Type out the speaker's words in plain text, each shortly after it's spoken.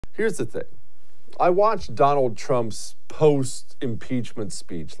Here's the thing. I watched Donald Trump's post-impeachment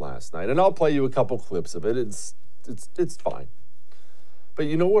speech last night, and I'll play you a couple clips of it. It's fine. But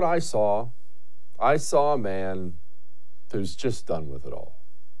you know what I saw? I saw a man who's just done with it all.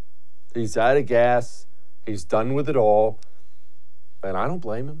 He's out of gas. He's done with it all. And I don't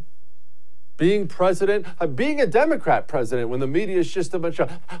blame him. Being president, being a Democrat president when the media is just a bunch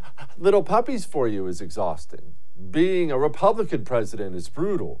of little puppies for you is exhausting. Being a Republican president is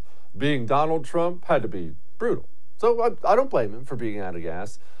brutal. Being Donald Trump had to be brutal. So I don't blame him for being out of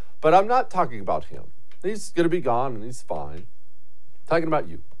gas. But I'm not talking about him. He's going to be gone and he's fine. I'm talking about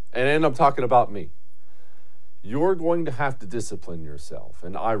you. And I'm talking about me. You're going to have to discipline yourself.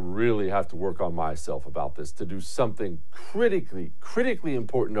 And I really have to work on myself about this to do something critically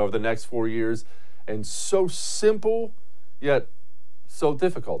important over the next 4 years. And so simple, yet so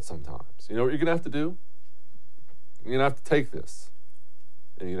difficult sometimes. You know what you're going to have to do? You're going to have to take this.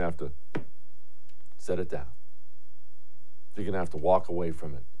 And you're going to have to set it down. You're going to have to walk away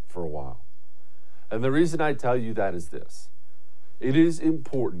from it for a while. And the reason I tell you that is this. It is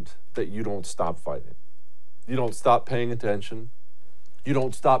important that you don't stop fighting. You don't stop paying attention. You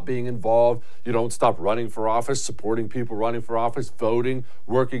don't stop being involved. You don't stop running for office, supporting people running for office, voting,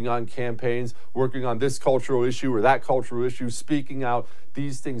 working on campaigns, working on this cultural issue or that cultural issue, speaking out.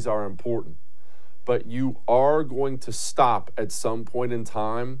 These things are important. But you are going to stop at some point in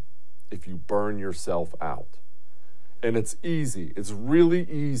time if you burn yourself out. And it's easy. It's really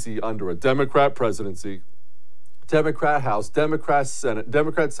easy under a Democrat presidency, Democrat House, Democrat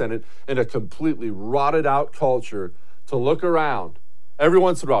Senate, in a completely rotted out culture to look around every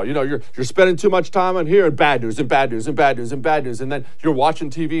once in a while. You know, you're spending too much time on here and bad news and bad news and bad news and bad news. And then you're watching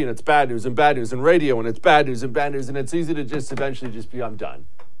TV and it's bad news and bad news and radio and it's bad news and bad news. And it's easy to just eventually just be, I'm done.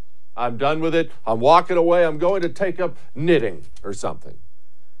 I'm done with it. I'm walking away. I'm going to take up knitting or something.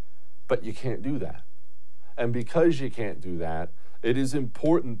 But you can't do that. And because you can't do that, it is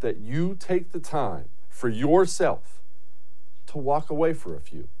important that you take the time for yourself to walk away for a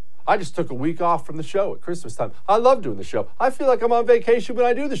few. I just took a week off from the show at Christmas time. I love doing the show. I feel like I'm on vacation when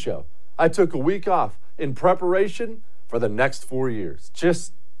I do the show. I took a week off in preparation for the next 4 years.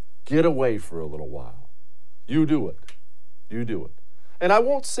 Just get away for a little while. You do it. You do it. And I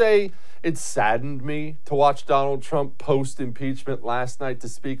won't say it saddened me to watch Donald Trump post-impeachment last night to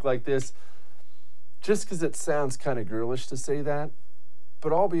speak like this, just because it sounds kind of girlish to say that.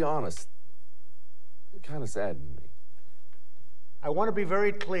 But I'll be honest, it kind of saddened me. I want to be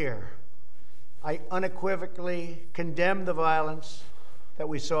very clear. I unequivocally condemn the violence that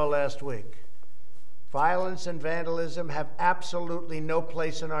we saw last week. Violence and vandalism have absolutely no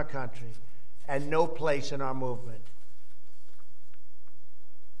place in our country and no place in our movement.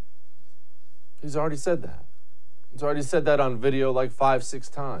 He's already said that. He's already said that on video like 5, 6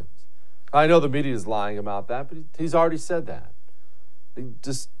 times. I know the media is lying about that, but he's already said that. He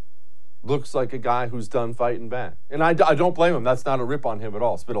just looks like a guy who's done fighting back. And I don't blame him. That's not a rip on him at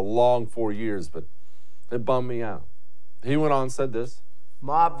all. It's been a long 4 years, but it bummed me out. He went on and said this.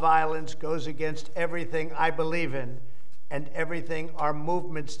 Mob violence goes against everything I believe in and everything our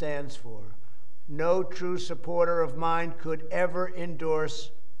movement stands for. No true supporter of mine could ever endorse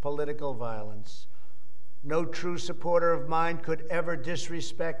political violence. No true supporter of mine could ever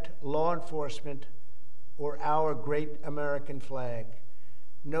disrespect law enforcement or our great American flag.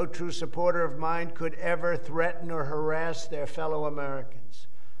 No true supporter of mine could ever threaten or harass their fellow Americans.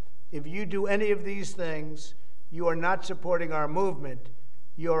 If you do any of these things, you are not supporting our movement,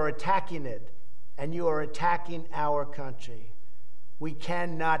 you are attacking it, and you are attacking our country. We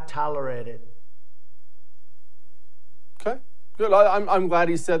cannot tolerate it. Okay. Good. I'm glad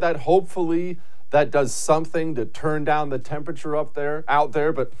he said that. Hopefully that does something to turn down the temperature out there.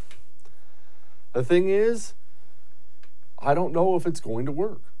 But the thing is, I don't know if it's going to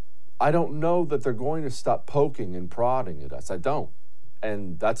work. I don't know that they're going to stop poking and prodding at us. I don't.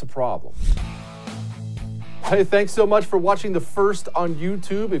 And that's a problem. Hey, thanks so much for watching The First on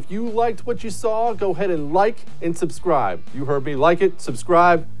YouTube. If you liked what you saw, go ahead and like and subscribe. You heard me. Like it,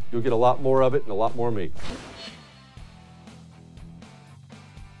 subscribe. You'll get a lot more of it and a lot more of me.